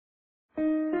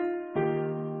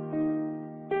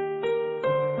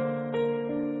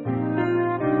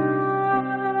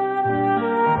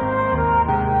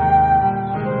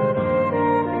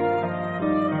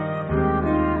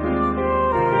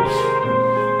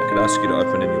ask you to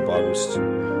open in your Bibles to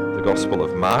the Gospel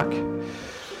of Mark.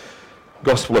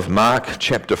 Gospel of Mark,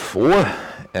 chapter 4.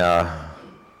 Our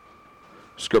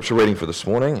scripture reading for this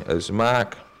morning is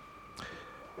Mark,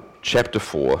 chapter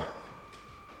 4,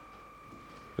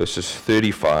 verses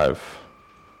 35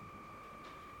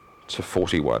 to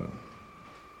 41.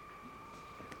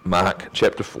 Mark,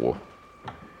 chapter 4,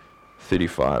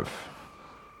 35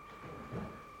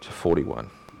 to 41.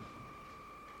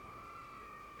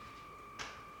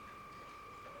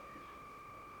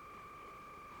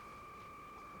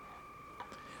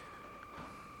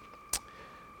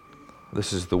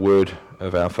 This is the word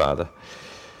of our Father.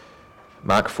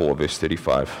 Mark 4, verse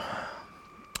 35.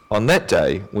 On that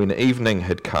day, when evening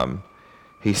had come,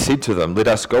 he said to them, "Let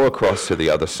us go across to the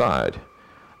other side."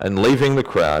 And leaving the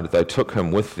crowd, they took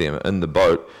him with them in the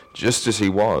boat, just as he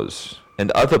was, and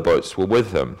other boats were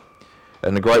with him.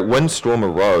 And a great windstorm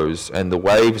arose, and the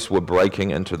waves were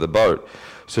breaking into the boat,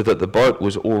 so that the boat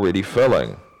was already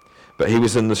filling. But he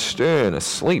was in the stern,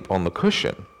 asleep on the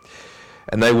cushion.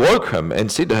 And they woke him and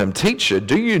said to him, "Teacher,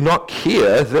 do you not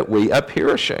care that we are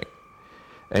perishing?"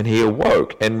 And he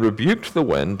awoke and rebuked the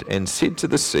wind and said to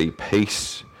the sea,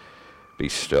 "Peace, be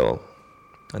still."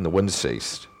 And the wind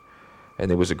ceased, and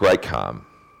there was a great calm.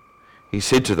 He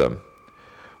said to them,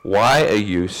 "Why are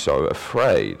you so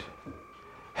afraid?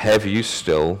 Have you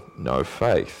still no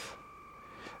faith?"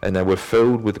 And they were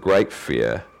filled with great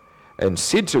fear and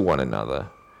said to one another,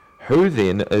 "Who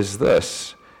then is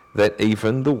this, that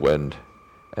even the wind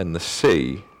and the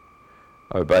sea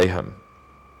obey him?"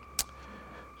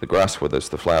 The grass withers,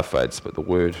 the flower fades, but the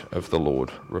word of the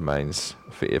Lord remains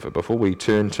forever. Before we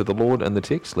turn to the Lord and the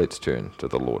text, let's turn to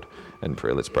the Lord in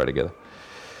prayer. Let's pray together.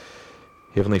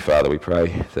 Heavenly Father, we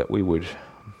pray that we would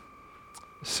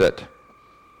sit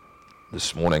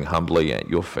this morning humbly at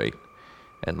your feet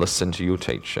and listen to your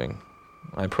teaching.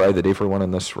 I pray that everyone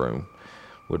in this room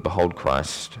would behold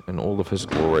Christ in all of his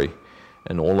glory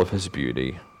and all of his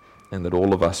beauty, and that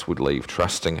all of us would leave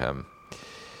trusting him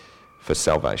for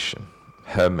salvation,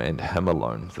 him and him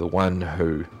alone, the one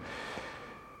who,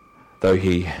 though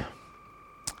he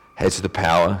has the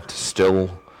power to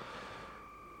still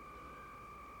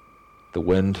the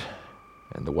wind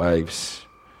and the waves,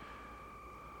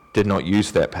 did not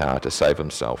use that power to save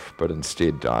himself, but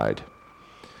instead died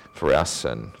for our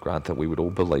sin. Grant that we would all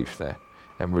believe that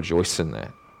and rejoice in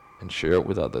that and share it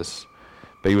with others.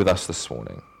 Be with us this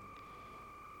morning.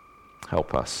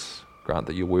 Help us. Grant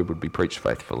that your word would be preached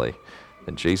faithfully.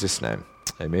 In Jesus' name,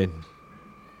 amen.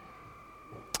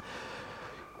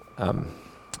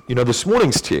 This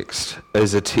morning's text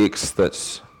is a text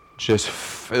that's just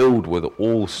filled with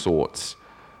all sorts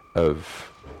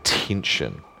of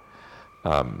tension.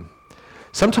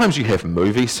 Sometimes you have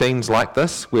movie scenes like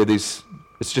this where it's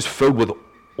just filled with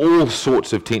all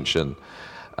sorts of tension.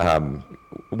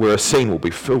 Where a scene will be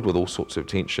filled with all sorts of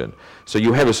tension. So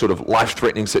you have a sort of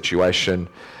life-threatening situation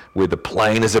where the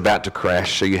plane is about to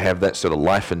crash, so you have that sort of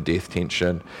life and death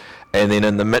tension. And then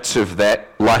in the midst of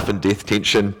that life and death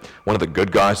tension, one of the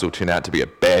good guys will turn out to be a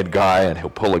bad guy and he'll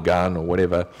pull a gun or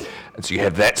whatever. And so you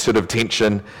have that sort of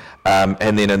tension.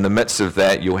 And then in the midst of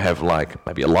that, you'll have like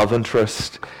maybe a love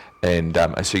interest. And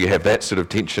so you have that sort of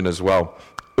tension as well,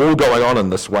 all going on in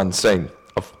this one scene.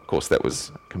 Of course, that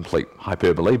was complete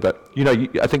hyperbole, but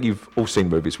I think you've all seen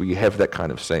movies where you have that kind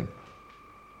of scene.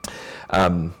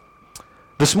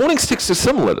 This morning's text is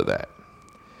similar to that.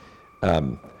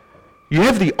 You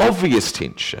have the obvious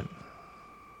tension.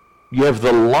 You have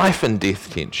the life and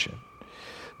death tension.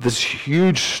 This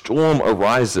huge storm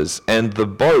arises and the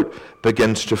boat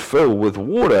begins to fill with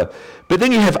water. But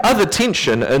then you have other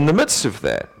tension in the midst of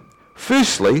that.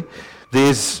 Firstly,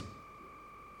 there's,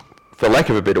 for lack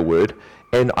of a better word,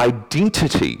 an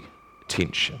identity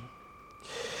tension.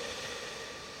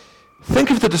 Think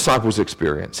of the disciples'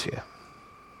 experience here.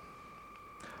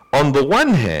 On the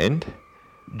one hand,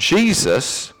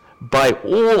 Jesus, by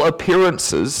all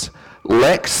appearances,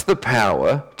 lacks the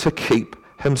power to keep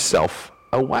himself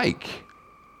awake.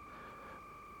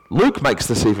 Luke makes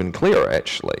this even clearer,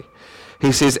 actually.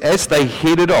 He says, as they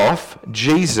headed off,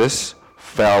 Jesus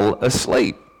fell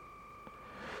asleep.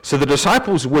 So the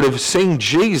disciples would have seen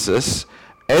Jesus,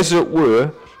 as it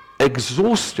were,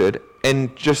 exhausted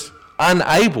and just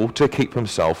unable to keep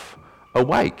himself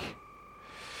awake.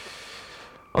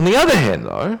 On the other hand,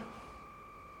 though,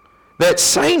 that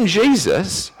same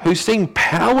Jesus, who seemed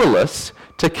powerless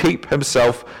to keep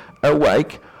himself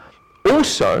awake,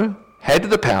 also had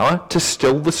the power to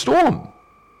still the storm.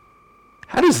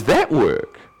 How does that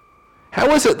work?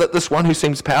 How is it that this one who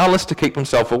seems powerless to keep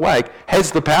himself awake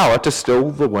has the power to still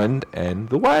the wind and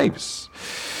the waves?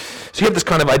 So So you have this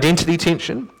kind of identity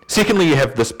tension. Secondly, you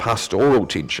have this pastoral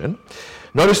tension.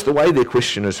 Notice the way their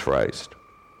question is phrased.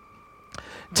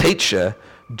 Teacher,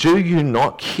 do you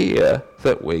not care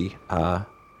that we are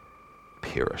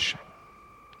perishing?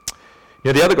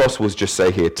 You know, the other Gospels just say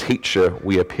here, teacher,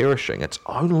 we are perishing. It's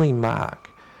only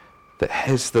Mark that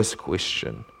has this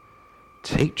question.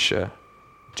 Teacher,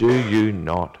 do you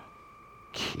not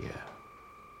care?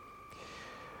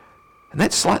 And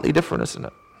that's slightly different, isn't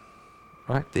it?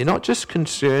 Right? They're not just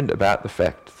concerned about the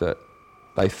fact that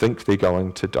they think they're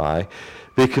going to die.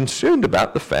 They're concerned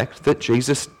about the fact that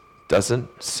Jesus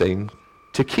doesn't seem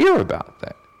to care about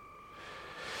that.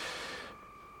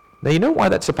 Now, you know why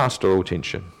that's a pastoral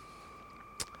tension?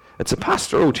 It's a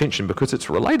pastoral tension because it's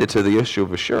related to the issue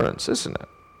of assurance, isn't it?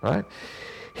 Right?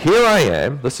 Here I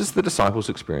am, this is the disciples'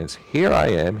 experience. Here I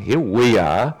am, here we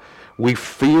are. We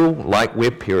feel like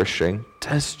we're perishing.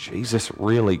 Does Jesus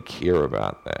really care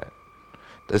about that?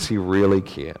 Does he really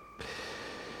care?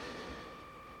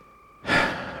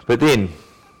 But then,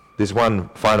 there's one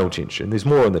final tension. There's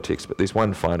more in the text, but there's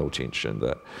one final tension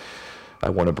that I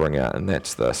want to bring out, and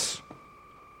that's this.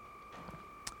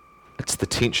 It's the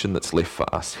tension that's left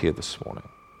for us here this morning.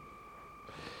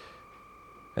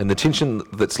 And the tension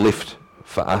that's left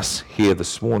for us here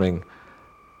this morning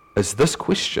is this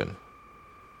question.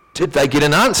 Did they get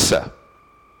an answer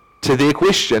to their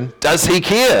question, does he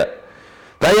care?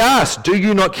 They asked, do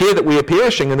you not care that we are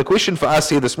perishing? And the question for us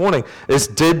here this morning is,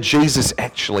 did Jesus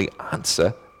actually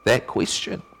answer that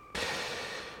question?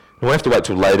 And we'll have to wait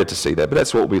till later to see that, but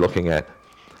that's what we'll be looking at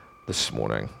this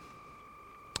morning.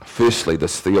 Firstly,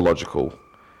 this theological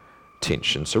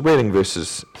tension. So reading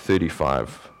verses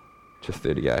 35 to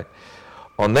 38.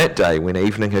 On that day, when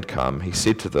evening had come, he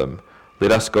said to them,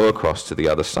 let us go across to the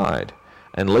other side.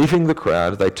 And leaving the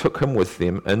crowd, they took him with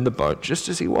them in the boat, just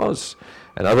as he was,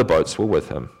 and other boats were with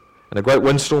him. And a great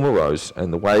windstorm arose,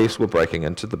 and the waves were breaking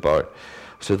into the boat,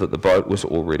 so that the boat was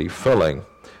already filling.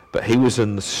 But he was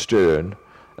in the stern,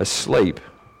 asleep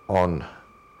on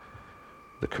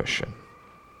the cushion.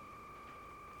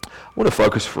 I want to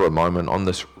focus for a moment on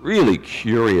this really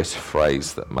curious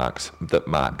phrase that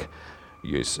Mark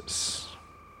uses.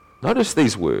 Notice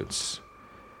these words.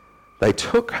 They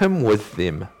took him with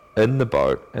them in the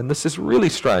boat, and this is really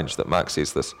strange that Mark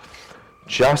says this,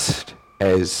 just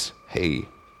as he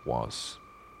was.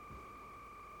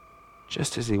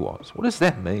 Just as he was. What does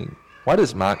that mean? Why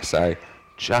does Mark say,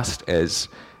 just as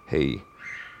he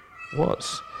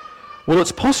was? Well,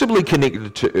 it's possibly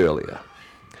connected to earlier.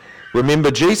 Remember,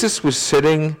 Jesus was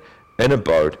sitting in a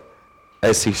boat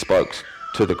as he spoke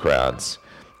to the crowds.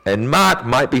 And Mark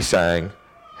might be saying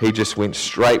he just went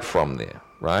straight from there,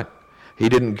 right? He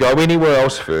didn't go anywhere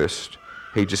else first.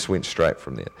 He just went straight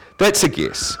from there. That's a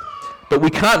guess. But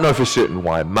we can't know for certain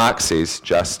why Mark says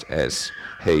just as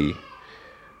he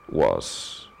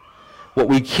was. What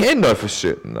we can know for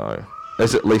certain, though,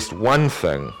 is at least one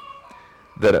thing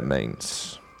that it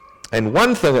means. And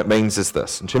one thing it means is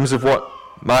this, in terms of what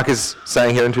Mark is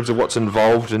saying here, in terms of what's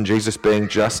involved in Jesus being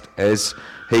just as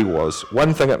he was,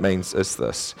 one thing it means is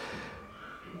this.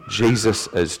 Jesus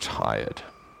is tired.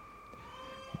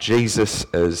 Jesus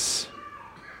is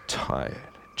tired.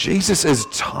 Jesus is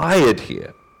tired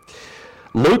here.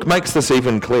 Luke makes this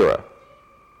even clearer.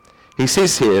 He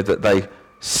says here that they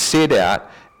set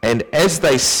out, and as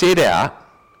they set out,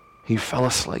 he fell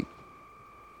asleep.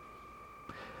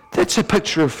 That's a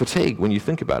picture of fatigue when you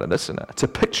think about it, isn't it? It's a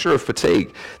picture of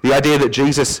fatigue. The idea that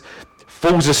Jesus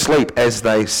falls asleep as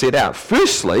they set out.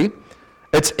 Firstly,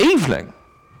 it's evening.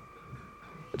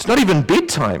 It's not even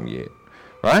bedtime yet,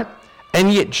 right?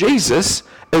 And yet Jesus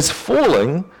is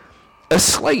falling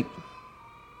asleep.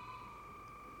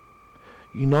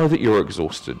 You know that you're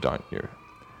exhausted, don't you?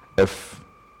 If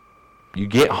you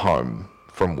get home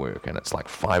from work and it's like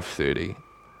 5:30,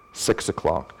 6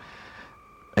 o'clock,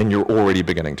 and you're already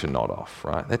beginning to nod off,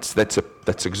 right?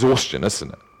 That's exhaustion,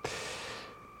 isn't it?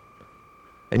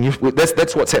 And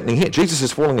that's what's happening here. Jesus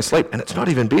is falling asleep, and it's not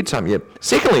even bedtime yet.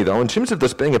 Secondly, though, in terms of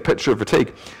this being a picture of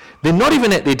fatigue, they're not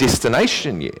even at their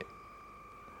destination yet.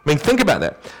 I mean, think about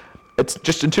that. It's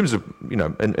just in terms of,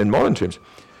 in modern terms,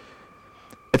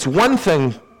 it's one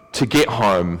thing to get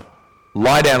home,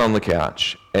 lie down on the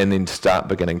couch, and then start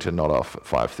beginning to nod off at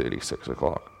 5:30, 6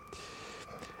 o'clock.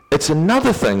 It's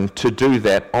another thing to do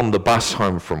that on the bus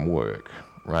home from work,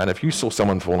 right? If you saw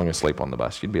someone falling asleep on the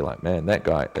bus, you'd be like, man, that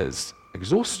guy is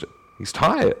exhausted. He's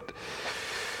tired.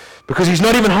 Because he's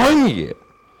not even home yet.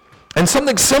 And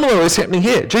something similar is happening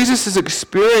here. Jesus is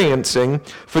experiencing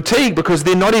fatigue because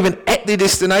they're not even at their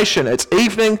destination. It's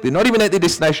evening, they're not even at their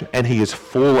destination, and he is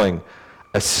falling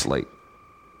asleep.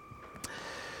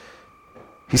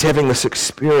 He's having this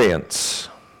experience,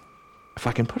 if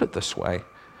I can put it this way,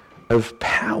 of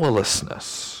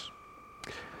powerlessness.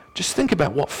 Just think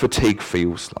about what fatigue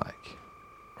feels like,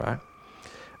 right?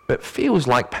 It feels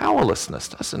like powerlessness,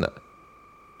 doesn't it?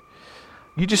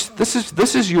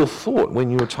 This is your thought when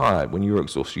you're tired, when you're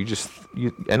exhausted.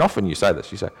 And often you say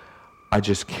this, you say, I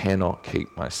just cannot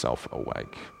keep myself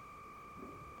awake.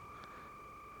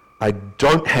 I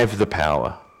don't have the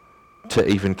power to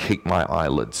even keep my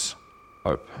eyelids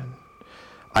open.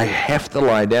 I have to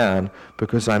lie down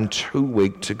because I'm too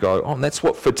weak to go on. That's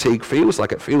what fatigue feels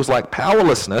like. It feels like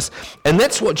powerlessness. And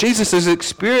that's what Jesus is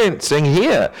experiencing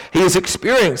here. He is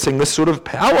experiencing this sort of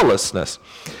powerlessness.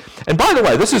 And by the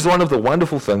way, this is one of the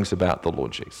wonderful things about the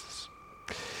Lord Jesus.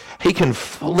 He can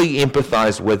fully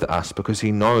empathize with us because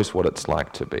he knows what it's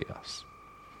like to be us.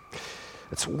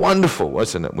 It's wonderful,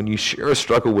 isn't it, when you share a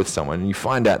struggle with someone and you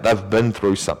find out they've been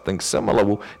through something similar.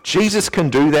 Well, Jesus can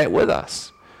do that with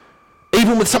us.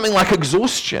 Even with something like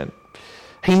exhaustion.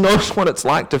 He knows what it's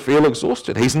like to feel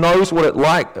exhausted. He knows what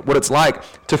it's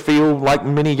like to feel like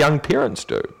many young parents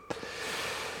do.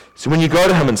 So when you go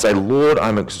to him and say, Lord,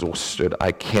 I'm exhausted,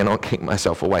 I cannot keep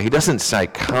myself away, he doesn't say,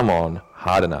 come on,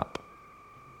 harden up.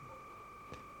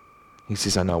 He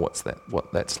says, I know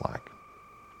what that's like.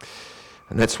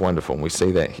 And that's wonderful, and we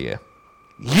see that here.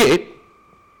 Yet,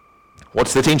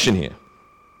 what's the tension here?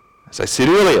 As I said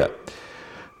earlier,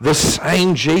 the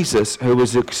same Jesus who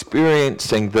was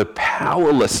experiencing the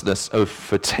powerlessness of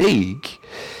fatigue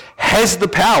has the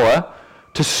power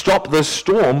to stop the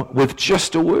storm with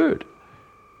just a word.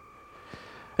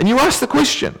 And you ask the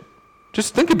question,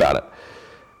 just think about it.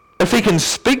 If he can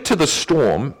speak to the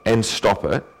storm and stop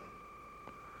it,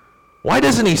 why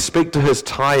doesn't he speak to his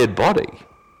tired body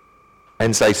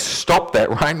and say, stop that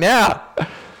right now.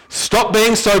 Stop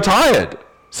being so tired.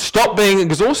 Stop being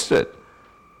exhausted.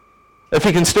 If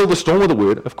he can still the storm with a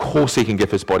word, of course he can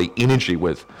give his body energy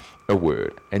with a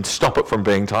word and stop it from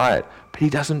being tired. But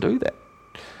he doesn't do that.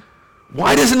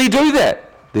 Why doesn't he do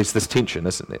that? There's this tension,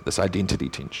 isn't there? This identity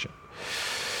tension.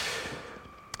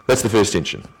 That's the first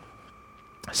tension.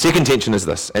 Second tension is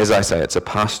this. As I say, it's a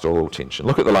pastoral tension.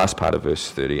 Look at the last part of verse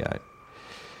 38.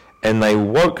 And they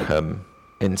woke him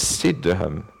and said to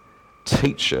him,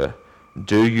 Teacher,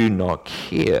 do you not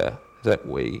care that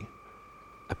we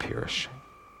are perishing?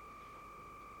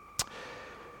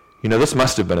 You know, this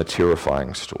must have been a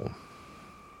terrifying storm.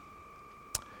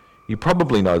 You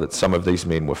probably know that some of these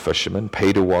men were fishermen.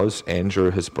 Peter was, Andrew,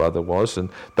 his brother, was, and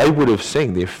they would have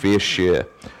seen their fair share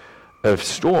of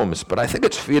storms. But I think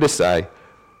it's fair to say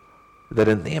that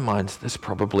in their minds, this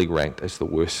probably ranked as the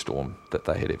worst storm that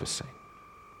they had ever seen.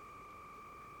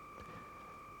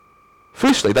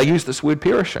 Firstly, they use this word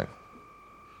perishing,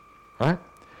 right?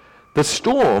 The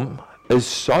storm is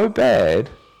so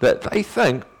bad that they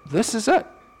think, this is it.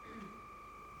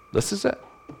 This is it.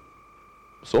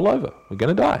 It's all over. We're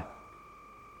going to die.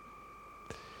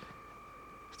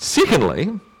 Secondly,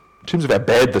 in terms of how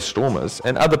bad the storm is,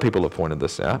 and other people have pointed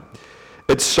this out,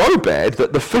 it's so bad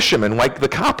that the fishermen wake the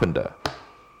carpenter.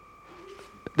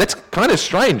 That's kind of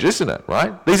strange, isn't it,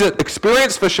 right? These are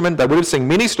experienced fishermen. They would have seen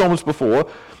many storms before.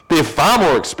 They're far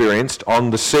more experienced on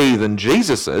the sea than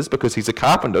Jesus is because he's a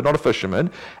carpenter, not a fisherman.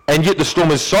 And yet the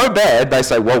storm is so bad, they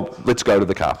say, well, let's go to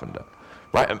the carpenter.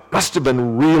 Right? It must have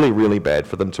been really, really bad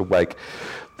for them to wake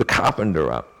the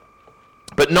carpenter up.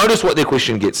 But notice what their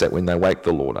question gets at when they wake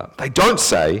the Lord up. They don't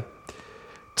say,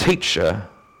 Teacher,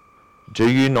 do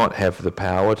you not have the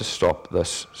power to stop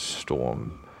this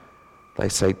storm? They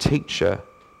say, Teacher,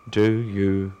 do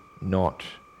you not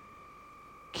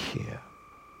care?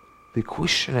 They're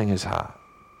questioning his heart.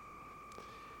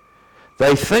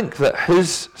 They think that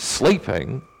his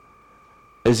sleeping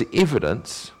is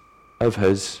evidence of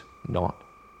his not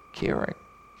caring.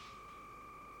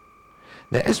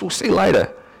 Now, as we'll see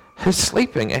later, his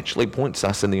sleeping actually points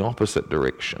us in the opposite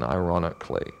direction,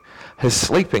 ironically. His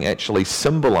sleeping actually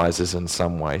symbolizes in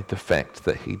some way the fact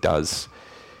that he does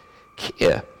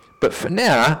care. But for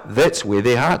now, that's where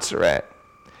their hearts are at.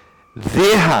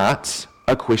 Their hearts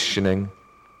are questioning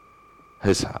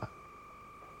his heart,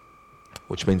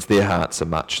 which means their hearts are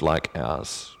much like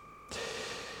ours.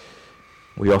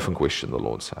 We often question the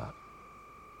Lord's heart.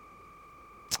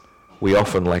 We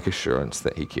often lack assurance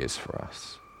that he cares for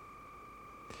us.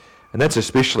 And that's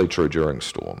especially true during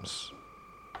storms.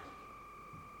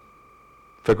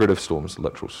 Figurative storms,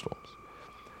 literal storms.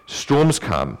 Storms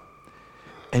come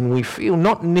and we feel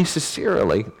not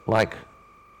necessarily like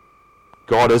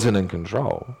God isn't in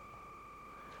control,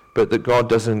 but that God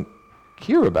doesn't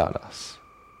care about us.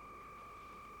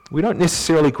 We don't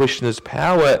necessarily question his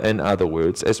power, in other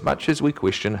words, as much as we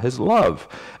question his love.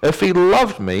 If he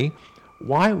loved me,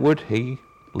 why would he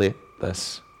let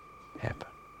this happen?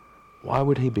 Why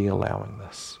would he be allowing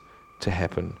this to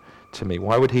happen to me?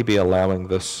 Why would he be allowing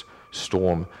this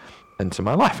storm into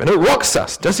my life? And it rocks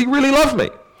us. Does he really love me?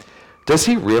 Does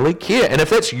he really care? And if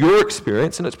that's your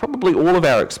experience, and it's probably all of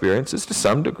our experiences to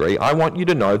some degree, I want you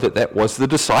to know that that was the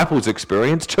disciples'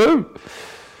 experience too.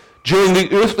 During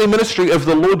the earthly ministry of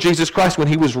the Lord Jesus Christ, when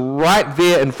he was right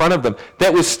there in front of them,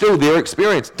 that was still their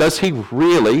experience. Does he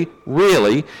really,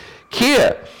 really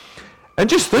care? And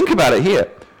just think about it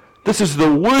here. This is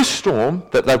the worst storm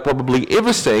that they've probably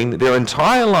ever seen their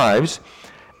entire lives,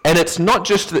 and it's not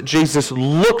just that Jesus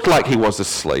looked like he was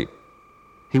asleep.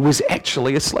 He was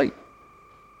actually asleep.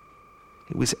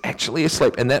 He was actually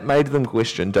asleep, and that made them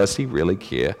question, does he really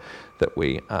care that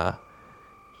we are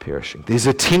perishing? There's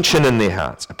a tension in their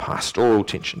hearts, a pastoral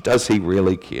tension. Does he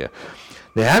really care?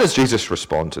 Now, how does Jesus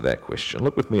respond to that question?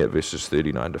 Look with me at verses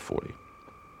 39 to 40.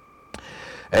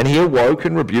 And he awoke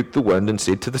and rebuked the wind and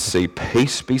said to the sea,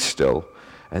 peace, be still.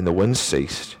 And the wind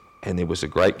ceased, and there was a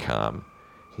great calm.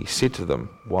 He said to them,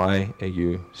 why are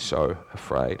you so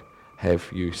afraid?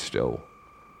 Have you still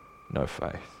no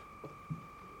faith?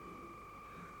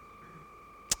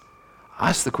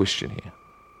 Ask the question here.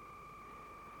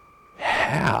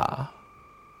 How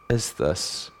is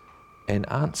this an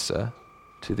answer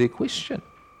to their question?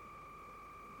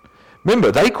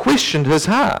 Remember, they questioned his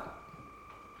heart.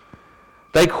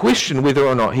 They questioned whether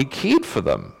or not he cared for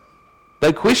them.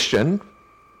 They questioned,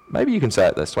 maybe you can say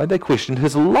it this way, they questioned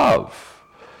his love.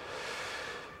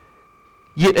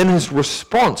 Yet in his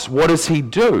response, what does he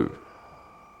do?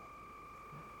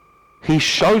 He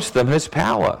shows them his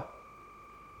power.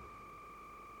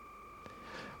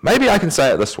 Maybe I can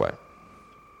say it this way.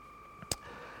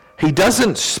 He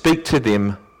doesn't speak to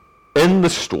them in the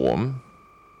storm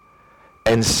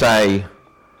and say,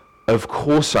 of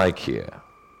course I care.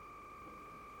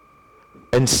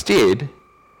 Instead,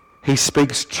 he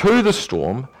speaks to the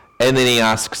storm and then he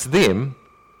asks them,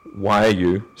 why are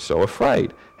you so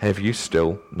afraid? Have you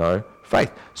still no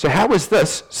faith? So how is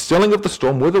this stilling of the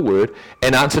storm with a word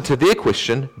an answer to their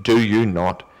question, do you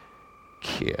not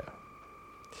care?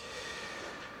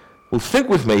 Well, think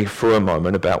with me for a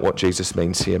moment about what Jesus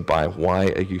means here by why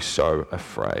are you so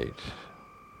afraid?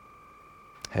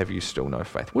 Have you still no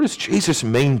faith? What does Jesus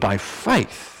mean by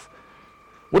faith?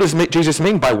 What does Jesus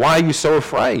mean by why are you so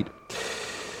afraid?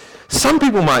 Some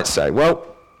people might say,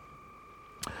 well,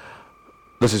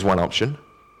 this is one option.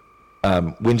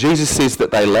 When Jesus says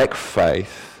that they lack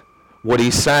faith, what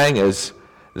he's saying is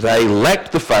they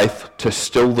lacked the faith to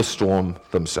still the storm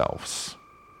themselves.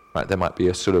 Right? There might be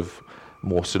a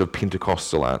more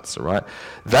Pentecostal answer, right?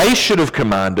 They should have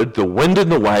commanded the wind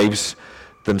and the waves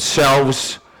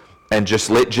themselves and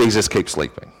just let Jesus keep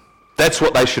sleeping. That's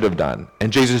what they should have done.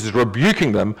 And Jesus is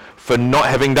rebuking them for not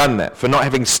having done that, for not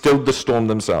having stilled the storm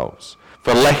themselves,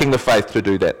 for lacking the faith to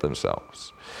do that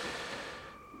themselves.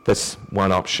 That's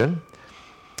one option.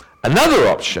 Another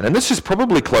option, and this is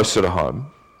probably closer to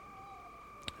home,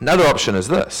 another option is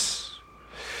this.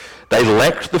 They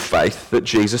lacked the faith that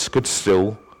Jesus could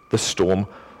still the storm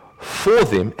for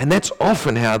them, and that's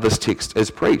often how this text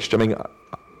is preached. I mean,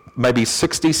 maybe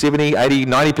 60, 70, 80,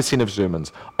 90% of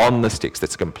sermons on this text,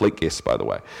 that's a complete guess, by the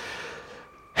way,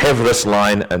 have this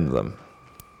line in them.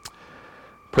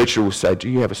 Preacher will say, do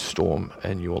you have a storm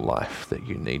in your life that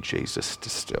you need Jesus to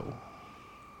still?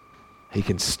 He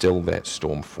can still that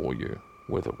storm for you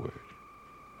with a word.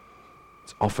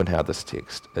 It's often how this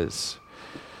text is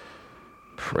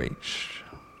preached.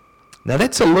 Now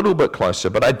that's a little bit closer,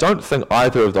 but I don't think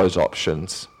either of those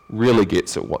options really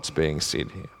gets at what's being said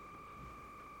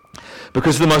here.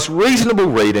 Because the most reasonable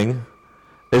reading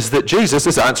is that Jesus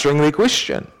is answering their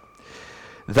question.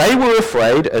 They were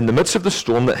afraid in the midst of the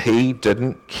storm that he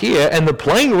didn't care, and the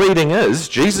plain reading is,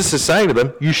 Jesus is saying to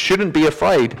them, you shouldn't be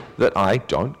afraid that I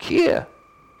don't care.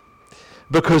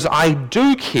 Because I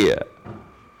do care.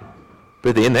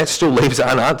 But then that still leaves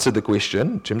unanswered the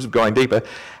question, in terms of going deeper,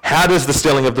 how does the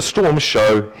stilling of the storm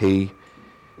show he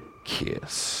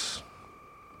cares?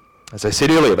 As I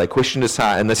said earlier, they questioned his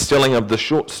heart, and the stilling of the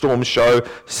short storm show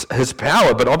his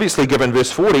power. But obviously, given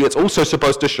verse 40, it's also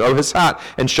supposed to show his heart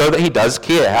and show that he does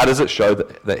care. How does it show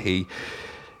that he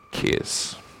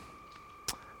cares?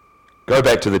 Go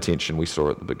back to the tension we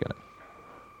saw at the beginning.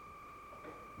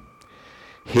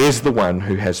 Here's the one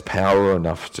who has power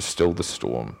enough to still the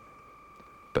storm,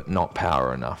 but not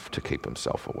power enough to keep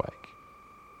himself awake.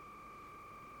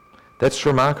 That's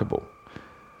remarkable.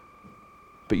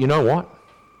 But you know what?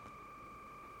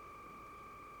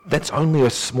 That's only a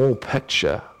small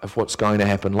picture of what's going to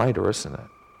happen later, isn't it?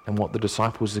 And what the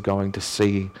disciples are going to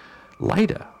see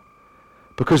later.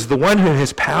 Because the one who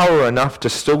has power enough to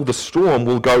still the storm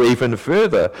will go even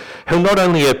further. He'll not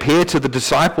only appear to the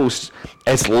disciples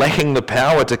as lacking the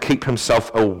power to keep himself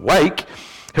awake,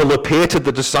 he'll appear to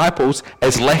the disciples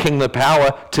as lacking the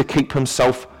power to keep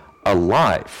himself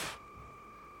alive.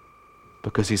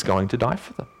 Because he's going to die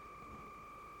for them.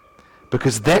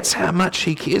 Because that's how much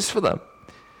he cares for them.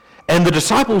 And the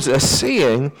disciples are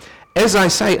seeing, as I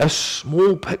say, a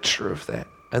small picture of that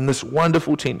and this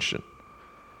wonderful tension.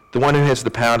 The one who has the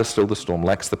power to still the storm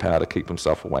lacks the power to keep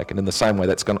himself awake. And in the same way,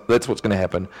 that's what's going to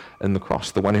happen in the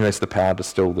cross. The one who has the power to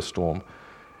still the storm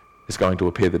is going to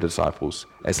appear to the disciples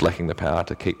as lacking the power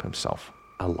to keep himself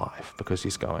alive because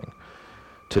he's going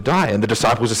to die. And the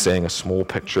disciples are seeing a small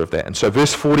picture of that. And so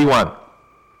verse 41,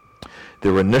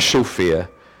 their initial fear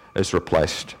is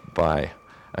replaced by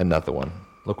another one.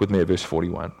 Look with me at verse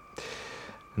 41.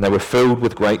 And they were filled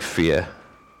with great fear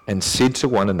and said to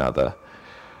one another,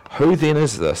 "Who then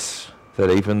is this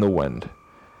that even the wind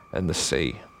and the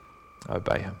sea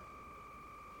obey him?"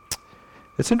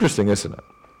 It's interesting, isn't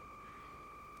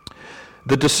it?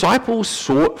 The disciples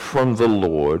sought from the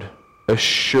Lord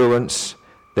assurance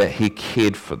that he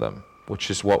cared for them,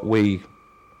 which is what we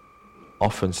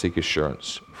often seek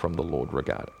assurance from the Lord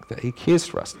regarding, that he cares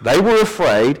for us. They were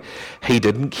afraid he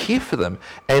didn't care for them,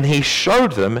 and he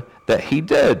showed them that he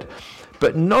did.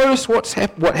 But notice what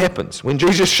happens. When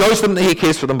Jesus shows them that he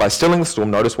cares for them by stilling the storm,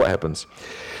 notice what happens.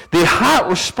 Their heart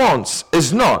response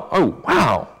is not, "Oh,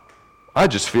 wow, I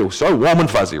just feel so warm and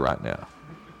fuzzy right now,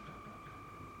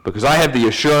 because I have the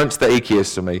assurance that he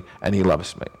cares for me and he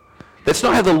loves me." That's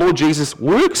not how the Lord Jesus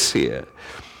works here.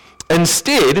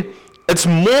 Instead, it's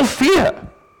more fear.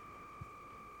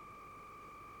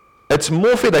 It's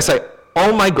more fear. They say,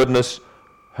 "Oh my goodness,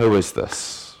 who is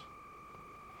this?"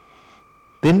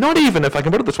 They're not even, if I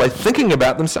can put it this way, thinking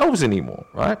about themselves anymore,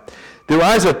 right? Their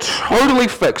eyes are totally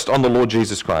fixed on the Lord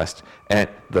Jesus Christ at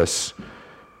this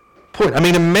point. I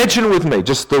mean, imagine with me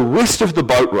just the rest of the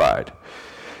boat ride.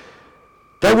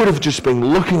 They would have just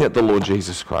been looking at the Lord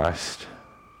Jesus Christ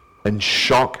in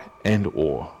shock and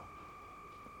awe.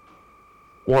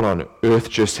 What on earth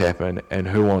just happened, and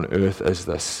who on earth is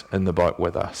this in the boat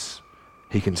with us?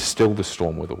 He can still the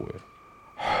storm with a word.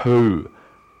 Who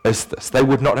is this? They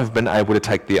would not have been able to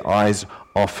take their eyes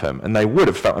off him, and they would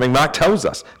have felt, I mean, Mark tells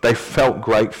us, they felt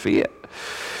great fear.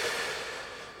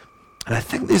 And I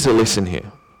think there's a lesson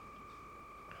here.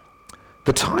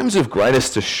 The times of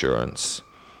greatest assurance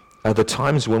are the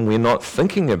times when we're not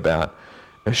thinking about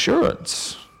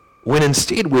assurance, when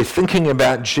instead we're thinking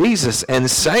about Jesus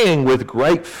and saying with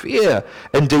great fear,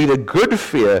 indeed a good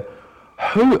fear,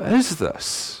 "Who is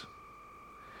this?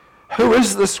 Who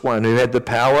is this one who had the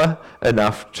power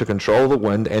enough to control the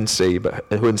wind and sea, but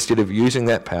who instead of using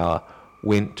that power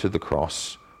went to the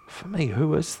cross for me?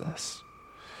 Who is this?"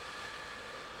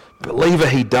 Believer,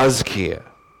 he does care.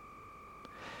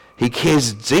 He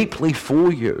cares deeply for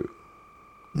you.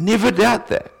 Never doubt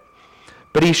that.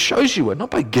 But he shows you it not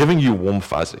by giving you warm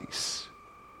fuzzies.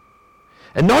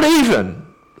 And not even,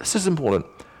 this is important,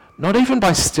 not even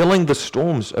by stilling the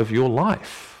storms of your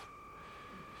life,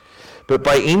 but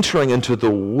by entering into the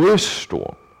worst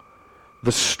storm,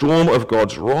 the storm of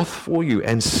God's wrath for you,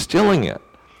 and stilling it,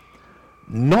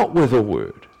 not with a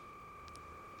word,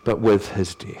 but with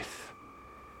his death.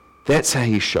 That's how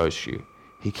he shows you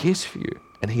he cares for you,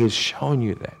 and he has shown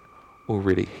you that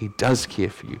already. He does care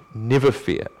for you. Never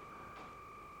fear.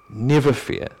 Never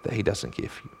fear that he doesn't care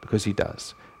for you, because he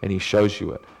does, and he shows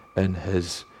you it in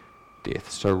his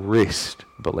death. So rest,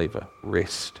 believer,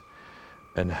 rest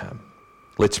in him.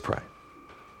 Let's pray.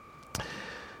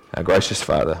 Our gracious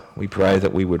Father, we pray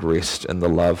that we would rest in the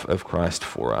love of Christ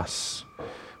for us.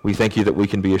 We thank you that we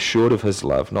can be assured of his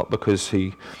love, not because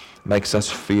he makes us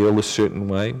feel a certain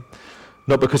way,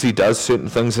 not because he does certain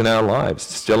things in our lives,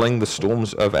 stilling the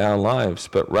storms of our lives,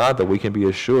 but rather we can be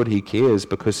assured he cares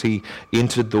because he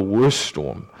entered the worst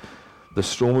storm, the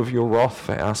storm of your wrath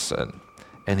for our sin,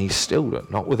 and he stilled it,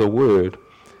 not with a word,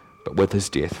 but with his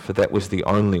death, for that was the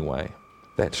only way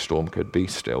that storm could be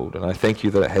stilled. And I thank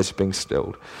you that it has been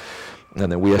stilled,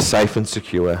 and that we are safe and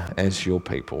secure as your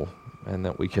people, and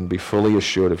that we can be fully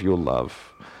assured of your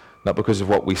love, not because of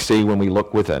what we see when we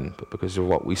look within, but because of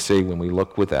what we see when we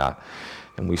look without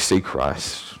and we see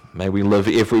Christ. May we live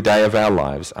every day of our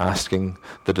lives asking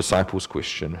the disciples'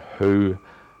 question, "Who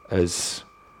is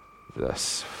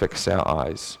this?" Fix our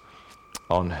eyes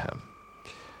on him.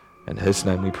 In his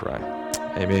name we pray.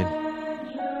 Amen.